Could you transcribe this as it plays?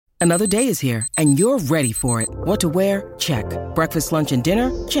Another day is here, and you're ready for it. What to wear? Check. Breakfast, lunch, and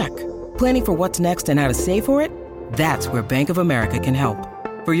dinner? Check. Planning for what's next and how to save for it? That's where Bank of America can help.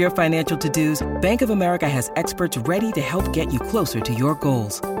 For your financial to-dos, Bank of America has experts ready to help get you closer to your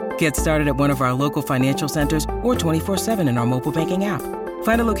goals. Get started at one of our local financial centers or 24/7 in our mobile banking app.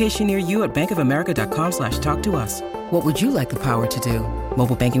 Find a location near you at bankofamerica.com/talktous. What would you like the power to do?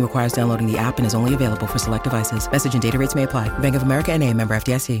 Mobile banking requires downloading the app and is only available for select devices. Message and data rates may apply. Bank of America N.A., member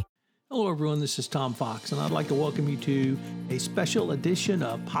FDIC. Hello, everyone. This is Tom Fox, and I'd like to welcome you to a special edition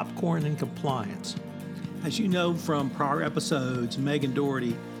of Popcorn and Compliance. As you know from prior episodes, Megan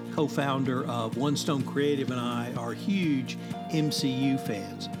Doherty, co-founder of One Stone Creative, and I are huge MCU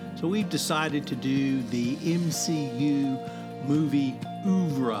fans. So we've decided to do the MCU movie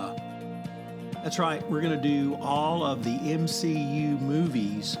oeuvre. That's right. We're going to do all of the MCU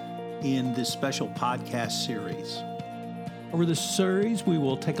movies in this special podcast series. Over this series, we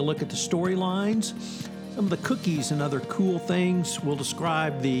will take a look at the storylines, some of the cookies and other cool things. We'll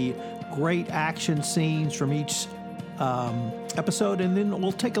describe the great action scenes from each episode, and then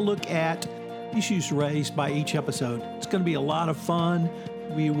we'll take a look at issues raised by each episode. It's going to be a lot of fun.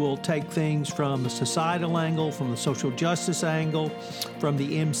 We will take things from the societal angle, from the social justice angle, from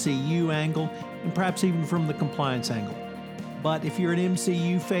the MCU angle, and perhaps even from the compliance angle. But if you're an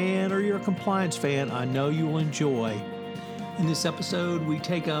MCU fan or you're a compliance fan, I know you will enjoy. In this episode, we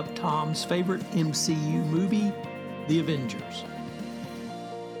take up Tom's favorite MCU movie, The Avengers.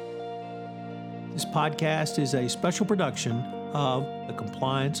 This podcast is a special production of the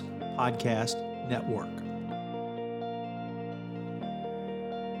Compliance Podcast Network.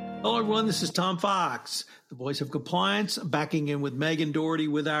 Hello, everyone. This is Tom Fox, the voice of compliance, backing in with Megan Doherty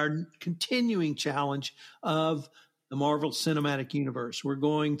with our continuing challenge of the Marvel Cinematic Universe. We're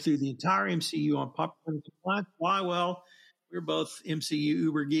going through the entire MCU on Popcorn and Compliance. Why? Well, we're both MCU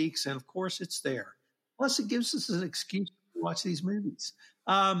uber geeks, and of course, it's there. Plus, it gives us an excuse to watch these movies.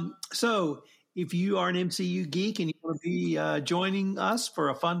 So, if you are an MCU geek and you want to be joining us for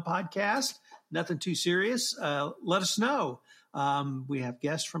a fun podcast, nothing too serious, let us know. We have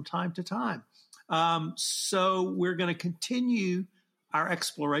guests from time to time. So we're going to continue our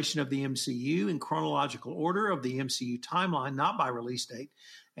exploration of the MCU in chronological order of the MCU timeline, not by release date.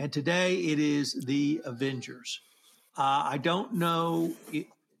 And today it is The Avengers. I don't know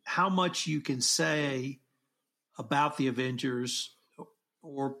how much you can say about The Avengers,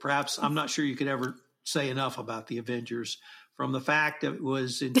 or perhaps I'm not sure you could ever say enough about The Avengers, from the fact that it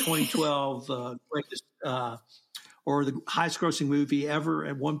was in 2012 the greatest or the highest grossing movie ever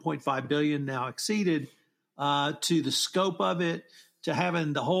at $1.5 billion, now exceeded, to the scope of it, to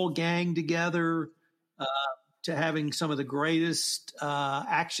having the whole gang together, to having some of the greatest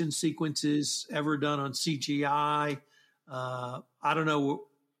action sequences ever done on CGI. I don't know,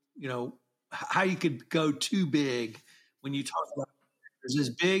 how you could go too big when you talk about as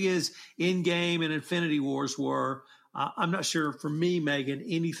big as Endgame and Infinity Wars were. I'm not sure, for me, Megan,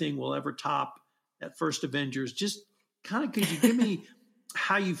 anything will ever top that first Avengers. Just kind of, could you give me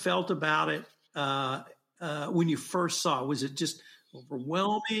how you felt about it when you first saw it? Was it just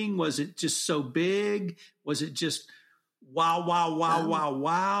overwhelming? Was it just so big? Was it just wow, wow, wow, wow,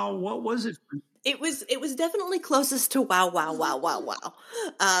 wow? What was it for you? It was definitely closest to wow, wow, wow, wow, wow.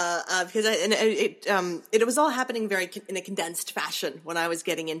 Because it was all happening in a condensed fashion when I was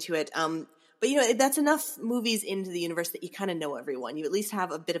getting into it. But that's enough movies into the universe that you kind of know everyone. You at least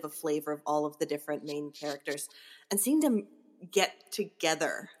have a bit of a flavor of all of the different main characters, and seeing them get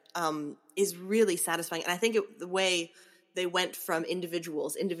together is really satisfying. And I think the way they went from individual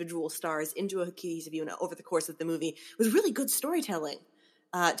stars into a cohesive unit over the course of the movie was really good storytelling.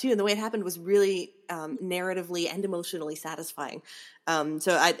 Too, and the way it happened was really narratively and emotionally satisfying. There's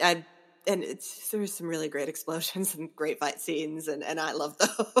some really great explosions and great fight scenes, and I love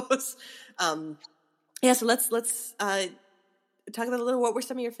those. So let's talk about a little. What were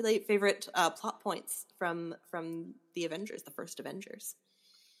some of your favorite plot points from the Avengers, the first Avengers?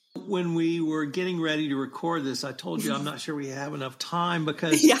 When we were getting ready to record this, I told you I'm not sure we have enough time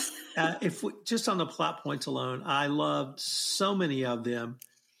because if we, just on the plot points alone, I loved so many of them,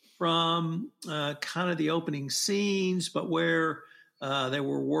 from kind of the opening scenes, but where they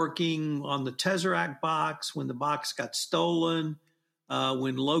were working on the Tesseract box, when the box got stolen,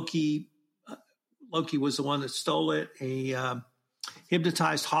 when Loki was the one that stole it. He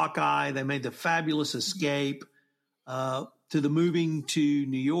hypnotized Hawkeye. They made the fabulous escape to the moving to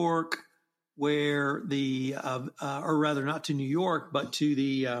New York, where or rather not to New York, but to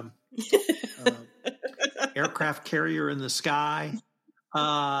the aircraft carrier in the sky.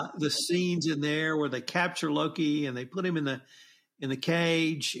 The scenes in there where they capture Loki and they put him in in the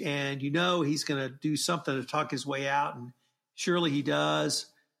cage, and he's going to do something to talk his way out, and surely he does.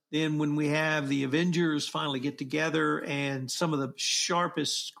 Then when we have the Avengers finally get together, and some of the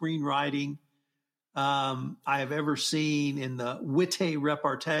sharpest screenwriting I have ever seen in the wit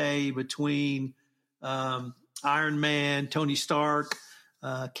repartee between Iron Man, Tony Stark,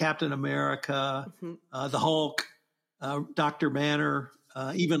 Captain America, the Hulk, Dr. Banner,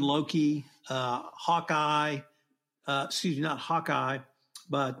 even Loki, Hawkeye, not Hawkeye,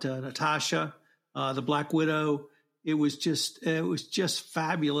 but Natasha, the Black Widow. It was just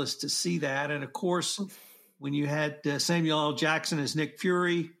fabulous to see that. And of course, when you had Samuel L. Jackson as Nick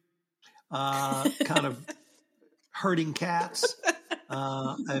Fury, kind of herding cats,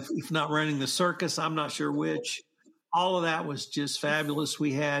 if not running the circus, I'm not sure which. All of that was just fabulous.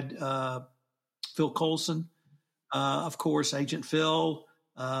 We had Phil Coulson, of course, Agent Phil,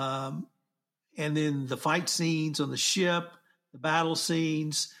 and then the fight scenes on the ship, the battle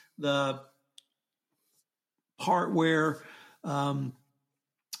scenes, the part where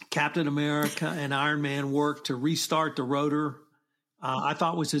Captain America and Iron Man worked to restart the rotor, I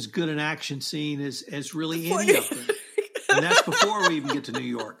thought was as good an action scene as really any of them. And that's before we even get to New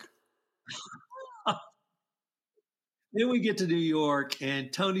York. Then we get to New York,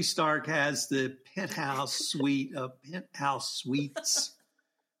 and Tony Stark has the penthouse suite of penthouse suites.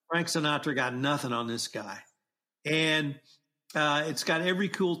 Frank Sinatra got nothing on this guy. And it's got every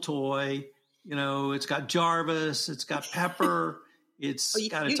cool toy. It's got Jarvis, it's got Pepper, it's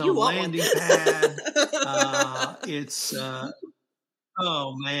got its own landing pad. It's,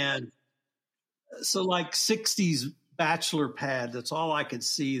 oh man. So like 60s bachelor pad, that's all I could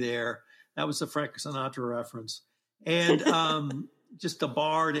see there. That was the Frank Sinatra reference. And just a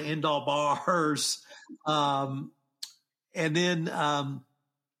bar to end all bars. And then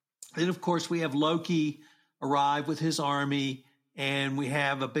of course we have Loki arrive with his army, and we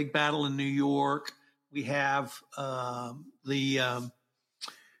have a big battle in New York. We have the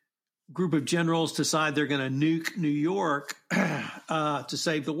group of generals decide they're going to nuke New York to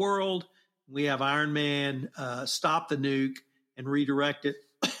save the world. We have Iron Man stop the nuke and redirect it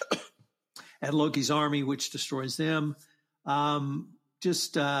at Loki's army, which destroys them.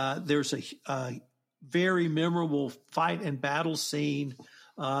 There's a very memorable fight and battle scene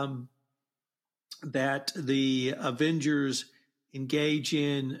that the Avengers engage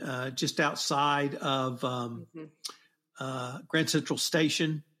in just outside of Grand Central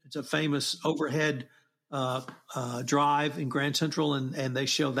Station. It's a famous overhead drive in Grand Central, and they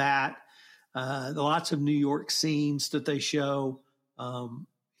show that. Lots of New York scenes that they show.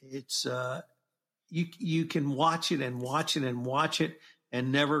 It's you can watch it and watch it and watch it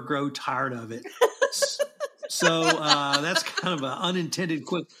and never grow tired of it. So that's kind of an unintended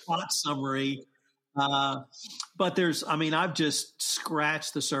quick plot summary. But I've just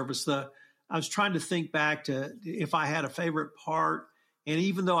scratched the surface. I was trying to think back to if I had a favorite part. And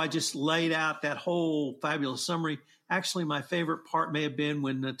even though I just laid out that whole fabulous summary, actually my favorite part may have been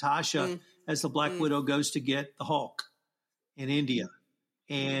when Natasha, as the Black Widow, goes to get the Hulk in India.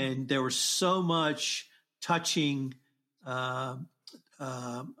 And there was so much touching, not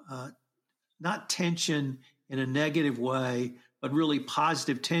tension in a negative way, but really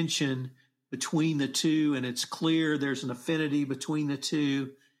positive tension between the two. And it's clear there's an affinity between the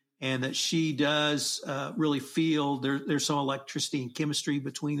two, and that she does really feel there's some electricity and chemistry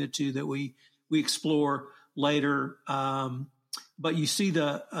between the two that we explore later. But you see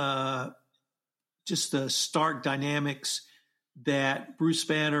just the stark dynamics that Bruce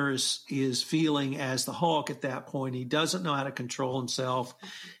Banner is feeling as the Hulk at that point. He doesn't know how to control himself.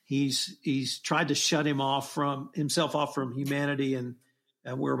 He's tried to shut himself off from humanity, and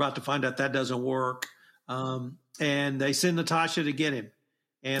we're about to find out that doesn't work. And they send Natasha to get him,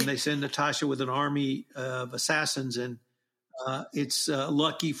 and they send Natasha with an army of assassins, and it's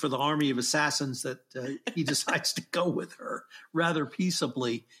lucky for the army of assassins that he decides to go with her rather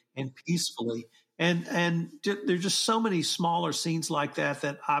peaceably and peacefully. And there's just so many smaller scenes like that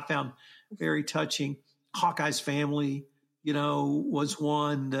I found very touching. Hawkeye's family, was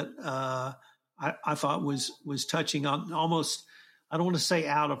one that I thought was touching on almost, I don't want to say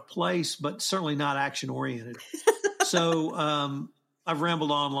out of place, but certainly not action oriented. So I've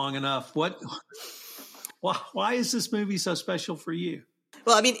rambled on long enough. Why is this movie so special for you?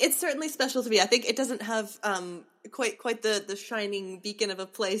 Well, it's certainly special to me. I think it doesn't have quite the shining beacon of a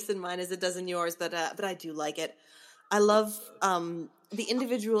place in mine as it does in yours, but I do like it. I love the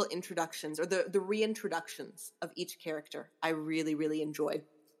individual introductions or the reintroductions of each character. I really, really enjoyed.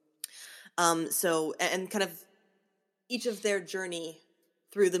 And kind of each of their journey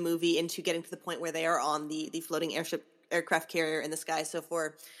through the movie into getting to the point where they are on the floating airship aircraft carrier in the sky. So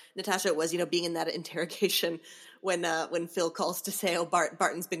for Natasha, it was, being in that interrogation when Phil calls to say, oh,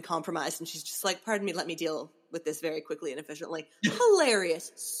 Barton's been compromised. And she's just like, pardon me, let me deal with this very quickly and efficiently.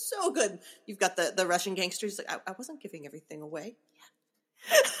 Hilarious. So good. You've got the Russian gangster. He's like, I wasn't giving everything away.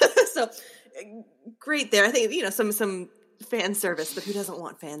 Yeah. So great there. I think, some fan service, but who doesn't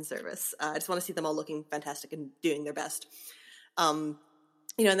want fan service? I just want to see them all looking fantastic and doing their best. And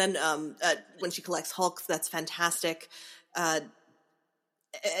then when she collects Hulk, that's fantastic.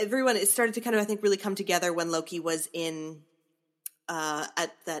 Everyone, it started to kind of, I think, really come together when Loki was in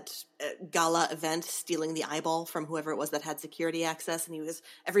at that gala event, stealing the eyeball from whoever it was that had security access, and he was,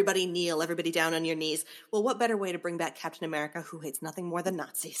 everybody kneel, everybody down on your knees. Well, what better way to bring back Captain America, who hates nothing more than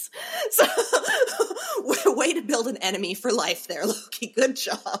Nazis? So, way to build an enemy for life there, Loki. Good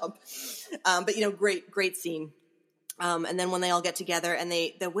job. But great scene. And then when they all get together and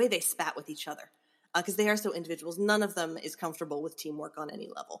the way they spat with each other, because they are so individuals, none of them is comfortable with teamwork on any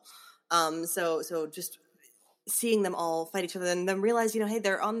level. So just seeing them all fight each other and then realize, hey,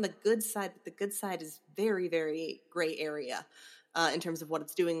 they're on the good side, but the good side is very, very gray area in terms of what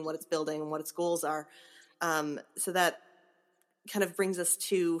it's doing, what it's building, and what its goals are. So that kind of brings us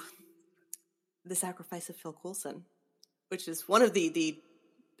to the sacrifice of Phil Coulson, which is one of a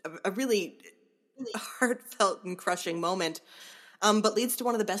really heartfelt and crushing moment, but leads to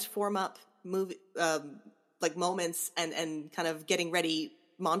one of the best form-up movie moments and kind of getting ready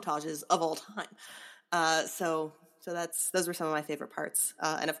montages of all time. So those were some of my favorite parts.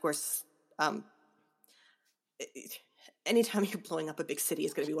 And of course, anytime you're blowing up a big city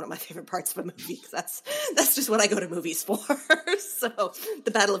is going to be one of my favorite parts of a movie, because that's just what I go to movies for. So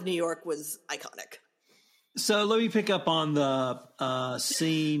the Battle of New York was iconic. So let me pick up on the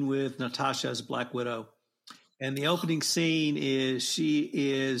scene with Natasha as Black Widow. And the opening scene is she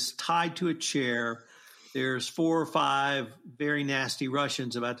is tied to a chair. There's 4 or 5 very nasty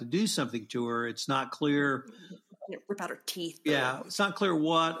Russians about to do something to her. It's not clear. Rip out her teeth. Yeah, it's not clear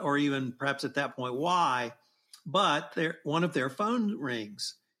what, or even perhaps at that point why. But one of their phone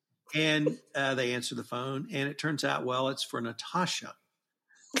rings, and they answer the phone, and it turns out, well, it's for Natasha.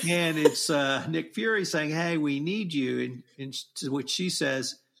 And it's Nick Fury saying, hey, we need you. And to which she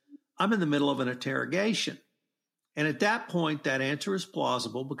says, I'm in the middle of an interrogation. And at that point, that answer is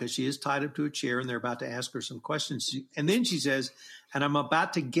plausible because she is tied up to a chair and they're about to ask her some questions. And then she says, and I'm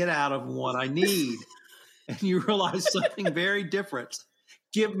about to get out of what I need. And you realize something very different.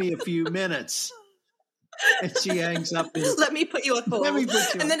 Give me a few minutes. And she hangs up. Let me put you on hold.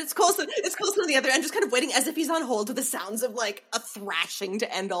 And then it's Coulson on the other end, just kind of waiting as if he's on hold to the sounds of like a thrashing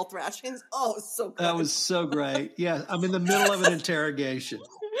to end all thrashings. Oh, so good. That was so great. Yeah, I'm in the middle of an interrogation.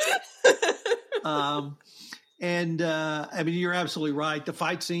 You're absolutely right. The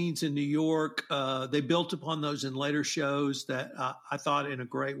fight scenes in New York, they built upon those in later shows that I thought in a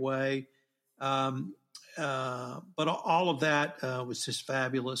great way. But all of that was just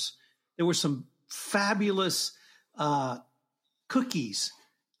fabulous. There were some fabulous cookies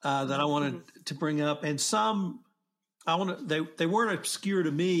that I wanted to bring up, and some they weren't obscure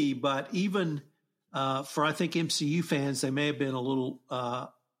to me, but even for I think MCU fans, they may have been a little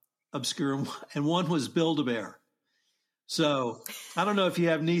obscure. And one was Build-A-Bear. So I don't know if you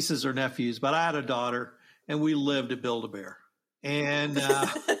have nieces or nephews, but I had a daughter, and we lived at Build-A-Bear, and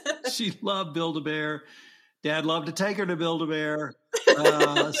she loved Build-A-Bear. Dad loved to take her to Build-A-Bear.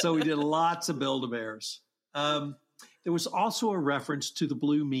 So we did lots of Build-A-Bears. There was also a reference to the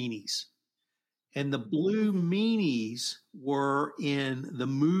Blue Meanies. And the Blue Meanies were in the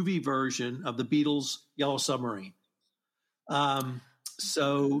movie version of the Beatles' Yellow Submarine.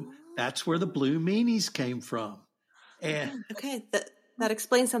 So that's where the Blue Meanies came from. And okay, that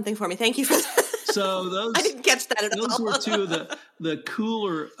explains something for me. Thank you for that. So those I didn't catch that at all. Those were two of the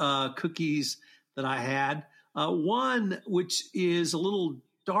cooler cookies that I had. One, which is a little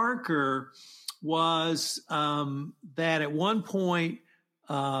darker, was that at one point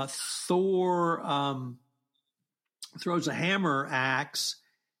Thor throws a hammer axe,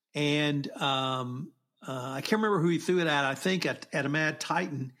 and I can't remember who he threw it at. I think at a Mad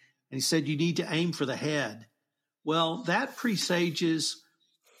Titan, and he said, "You need to aim for the head." Well, that presages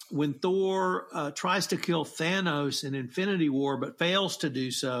when Thor tries to kill Thanos in Infinity War, but fails to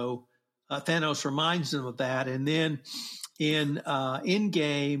do so. Thanos reminds him of that. And then in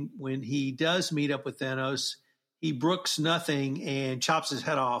Endgame, when he does meet up with Thanos, he brooks nothing and chops his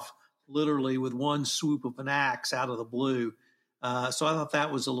head off literally with one swoop of an axe out of the blue. So I thought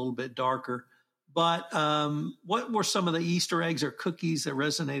that was a little bit darker. But what were some of the Easter eggs or cookies that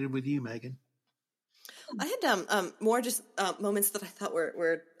resonated with you, Megan? I had more just moments that I thought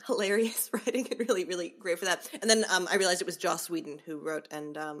were hilarious writing and really, really great for that. And then I realized it was Joss Whedon who wrote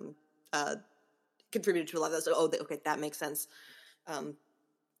and contributed to a lot of those. So, okay, that makes sense.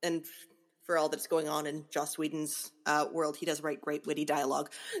 And for all that's going on in Joss Whedon's world, he does write great, witty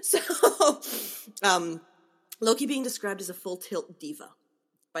dialogue. So Loki being described as a full-tilt diva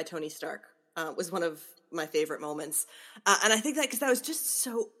by Tony Stark was one of my favorite moments. And I think that because that was just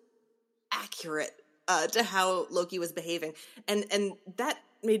so accurate to how Loki was behaving. And that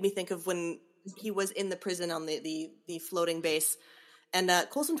made me think of when he was in the prison on the floating base. And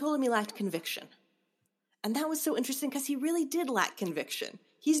Coulson told him he lacked conviction. And that was so interesting because he really did lack conviction.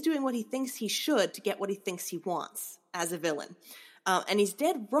 He's doing what he thinks he should to get what he thinks he wants as a villain. And he's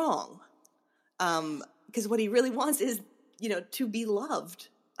dead wrong. Because what he really wants is, to be loved.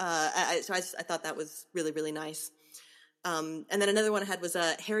 So I thought that was really, really nice. And then another one I had was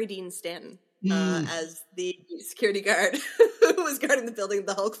Harry Dean Stanton as the security guard who was guarding the building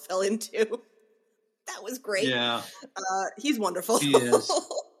the Hulk fell into. That was great. Yeah. He's wonderful. He is.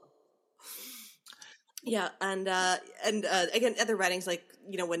 Yeah, and again, other writings like,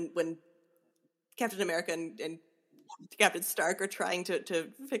 when Captain America and Captain Stark are trying to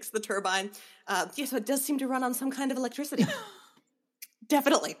fix the turbine. So it does seem to run on some kind of electricity.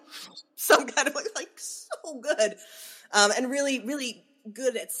 Definitely. Some kind of, so good. And really, really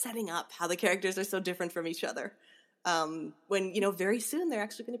good at setting up how the characters are so different from each other. When, very soon they're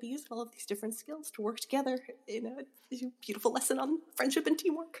actually going to be using all of these different skills to work together in a beautiful lesson on friendship and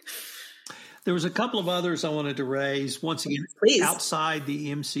teamwork. There was a couple of others I wanted to raise, once again, Please. outside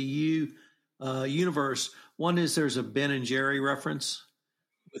the MCU universe. One is there's a Ben and Jerry reference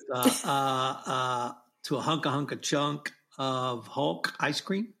with, to a hunka chunk of Hulk ice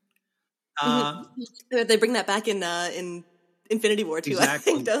cream. They bring that back in Infinity War too,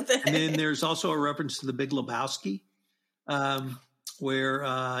 exactly. I think, don't they? And then there's also a reference to the Big Lebowski,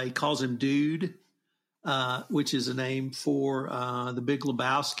 where he calls him Dude, which is a name for the Big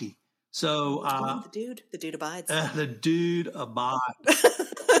Lebowski. So the dude abides. The dude abides.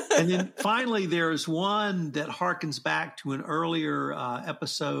 And then finally, there's one that harkens back to an earlier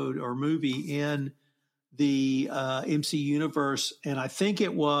episode or movie in the MC universe. And I think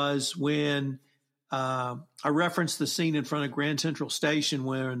it was when I referenced the scene in front of Grand Central Station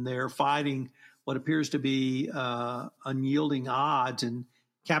when they're fighting what appears to be unyielding odds. And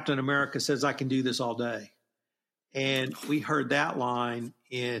Captain America says, "I can do this all day." And we heard that line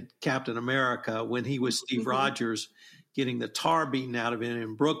in Captain America when he was Steve Rogers getting the tar beaten out of him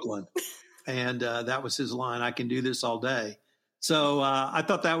in Brooklyn. And that was his line, "I can do this all day." So I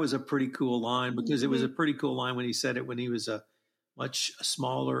thought that was a pretty cool line because it was a pretty cool line when he said it when he was a much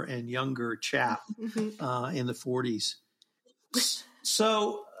smaller and younger chap in the 40s.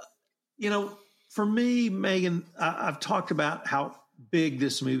 So, for me, Megan, I've talked about how big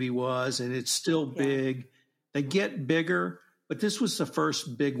this movie was, and it's still big. They get bigger, but this was the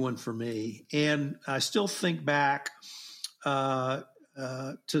first big one for me. And I still think back to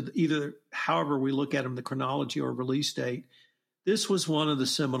either, however we look at them, the chronology or release date. This was one of the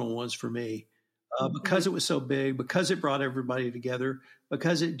seminal ones for me because it was so big, because it brought everybody together,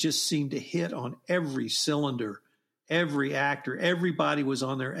 because it just seemed to hit on every cylinder, every actor, everybody was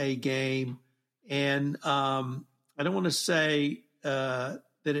on their A game. And I don't want to say that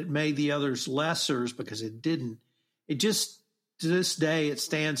it made the others lessers because it didn't. It just, to this day, it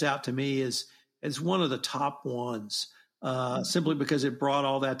stands out to me as one of the top ones, simply because it brought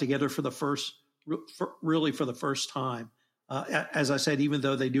all that together for the first time. As I said, even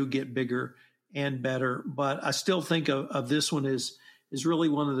though they do get bigger and better, but I still think of this one is really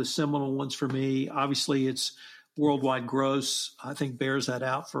one of the seminal ones for me. Obviously, its worldwide gross, I think, bears that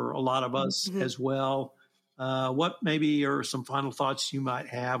out for a lot of us as well. What maybe are some final thoughts you might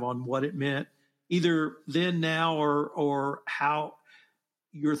have on what it meant, either then, now, or how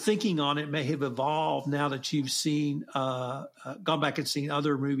your thinking on it may have evolved now that you've seen, gone back and seen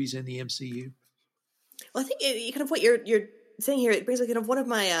other movies in the MCU? Well, I think kind of what you're saying here, it brings up kind of one of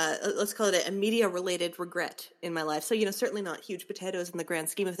my, let's call it a media-related regret in my life. So, certainly not huge potatoes in the grand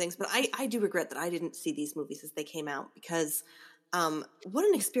scheme of things, but I do regret that I didn't see these movies as they came out because what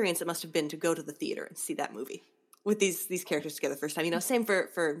an experience it must have been to go to the theater and see that movie with these characters together the first time. Same for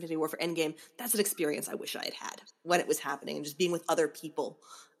Infinity War, for Endgame. That's an experience I wish I had had when it was happening, and just being with other people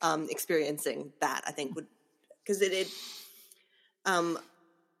experiencing that, I think would, because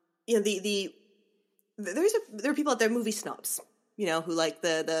there are people out there, movie snobs, who like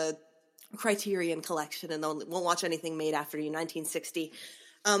the Criterion Collection and won't watch anything made after 1960.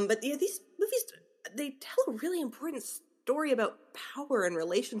 But these movies, they tell a really important story about power and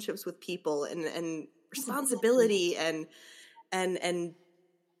relationships with people, and responsibility and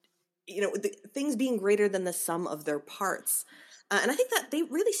things being greater than the sum of their parts. And I think that they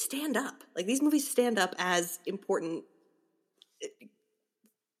really stand up. Like, these movies stand up as important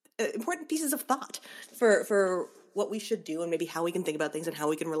pieces of thought for what we should do and maybe how we can think about things and how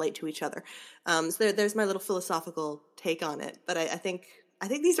we can relate to each other. So there's my little philosophical take on it. But I think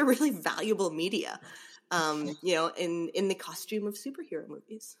these are really valuable media, in the costume of superhero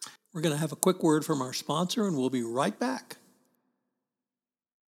movies. We're going to have a quick word from our sponsor, and we'll be right back.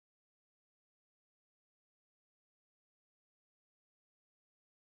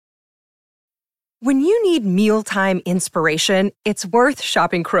 When you need mealtime inspiration, it's worth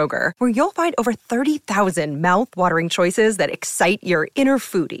shopping Kroger, where you'll find over 30,000 mouth-watering choices that excite your inner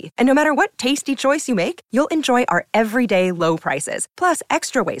foodie. And no matter what tasty choice you make, you'll enjoy our everyday low prices, plus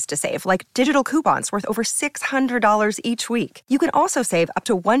extra ways to save, like digital coupons worth over $600 each week. You can also save up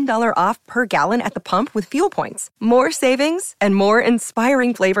to $1 off per gallon at the pump with fuel points. More savings and more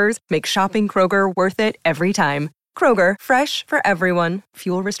inspiring flavors make shopping Kroger worth it every time. Kroger, fresh for everyone.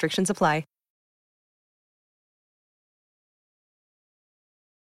 Fuel restrictions apply.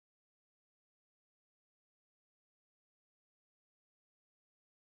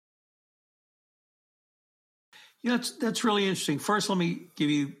 That's really interesting. First, let me give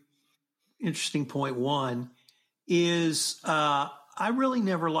you interesting point one is I really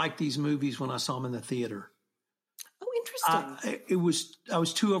never liked these movies when I saw them in the theater. Oh, interesting. I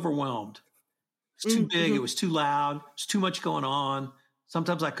was too overwhelmed. It was too big. It was too loud. It was too much going on.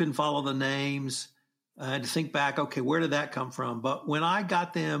 Sometimes I couldn't follow the names. I had to think back, okay, where did that come from? But when I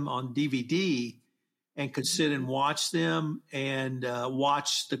got them on DVD and could sit and watch them and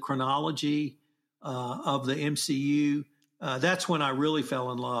watch the chronology of the MCU, that's when I really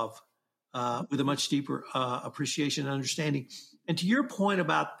fell in love with a much deeper appreciation and understanding. And to your point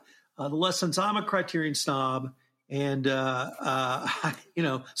about the lessons, I'm a Criterion snob, and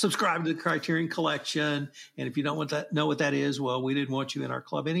subscribe to the Criterion Collection. And if you don't know what that is, well, we didn't want you in our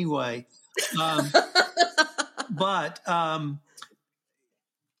club anyway. But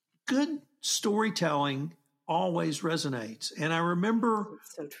good storytelling always resonates. And I remember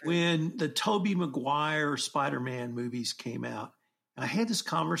when the Tobey Maguire Spider-Man movies came out, I had this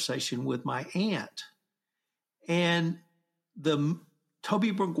conversation with my aunt, and the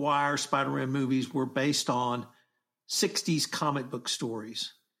Tobey Maguire Spider-Man movies were based on 60s comic book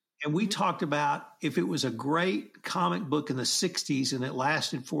stories. And we talked about if it was a great comic book in the 60s and it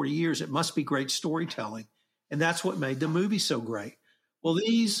lasted 40 years, it must be great storytelling. And that's what made the movie so great. Well,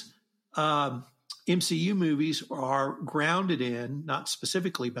 these MCU movies are grounded in, not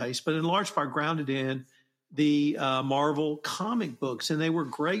specifically based, but in large part grounded in the Marvel comic books. And they were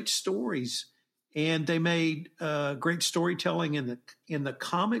great stories. And they made great storytelling in the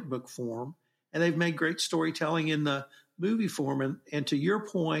comic book form. And they've made great storytelling in the movie form. And to your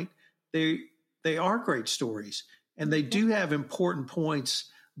point, they are great stories. And they do have important points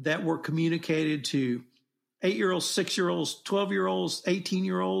that were communicated to 8-year-olds, 6-year-olds, 12-year-olds,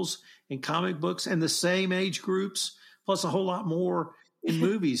 18-year-olds in comic books, and the same age groups, plus a whole lot more in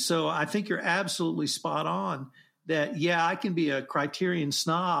movies. So I think you're absolutely spot on that, yeah, I can be a Criterion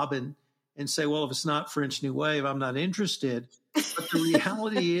snob and say, well, if it's not French New Wave, I'm not interested. But the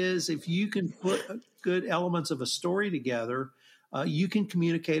reality is, if you can put good elements of a story together, you can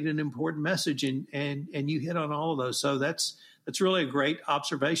communicate an important message, and you hit on all of those. So that's really a great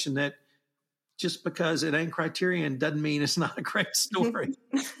observation, that just because it ain't Criterion doesn't mean it's not a great story.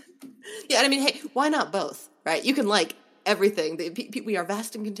 Yeah, I mean, hey, why not both, right? You can like everything. We are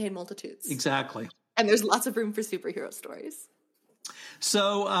vast and contain multitudes. Exactly. And there's lots of room for superhero stories.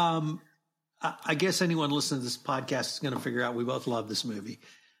 So I guess anyone listening to this podcast is going to figure out we both love this movie.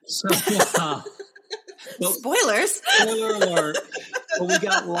 So, spoilers. Spoiler alert. But we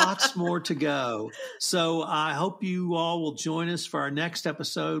got lots more to go. So I hope you all will join us for our next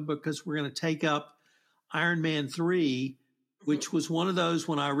episode, because we're going to take up Iron Man 3, which was one of those,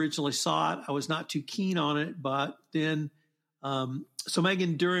 when I originally saw it, I was not too keen on it. But then, so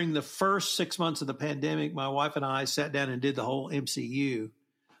Megan, during the first 6 months of the pandemic, my wife and I sat down and did the whole MCU.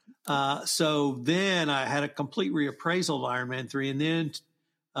 So then I had a complete reappraisal of Iron Man 3. And then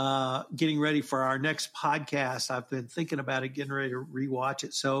getting ready for our next podcast, I've been thinking about it, getting ready to rewatch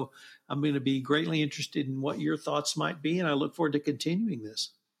it. So I'm going to be greatly interested in what your thoughts might be, and I look forward to continuing this.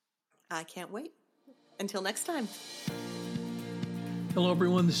 I can't wait. Until next time. Hello,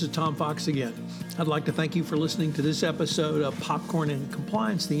 everyone. This is Tom Fox again. I'd like to thank you for listening to this episode of Popcorn and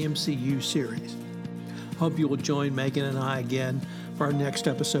Compliance, the MCU series. Hope you will join Megan and I again for our next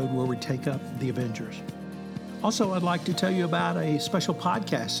episode, where we take up the Avengers. Also, I'd like to tell you about a special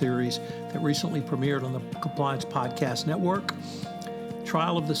podcast series that recently premiered on the Compliance Podcast Network,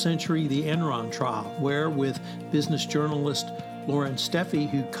 Trial of the Century, the Enron Trial, where with business journalist Lauren Steffi,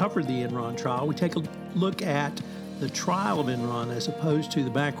 who covered the Enron trial, we take a look at the trial of Enron as opposed to the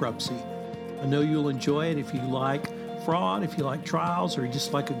bankruptcy. I know you'll enjoy it if you like fraud, if you like trials, or you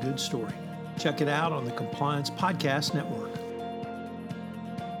just like a good story. Check it out on the Compliance Podcast Network.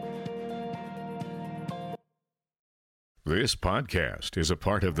 This podcast is a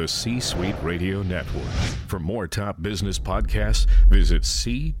part of the C-Suite Radio Network. For more top business podcasts, visit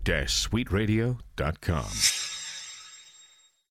c-suiteradio.com.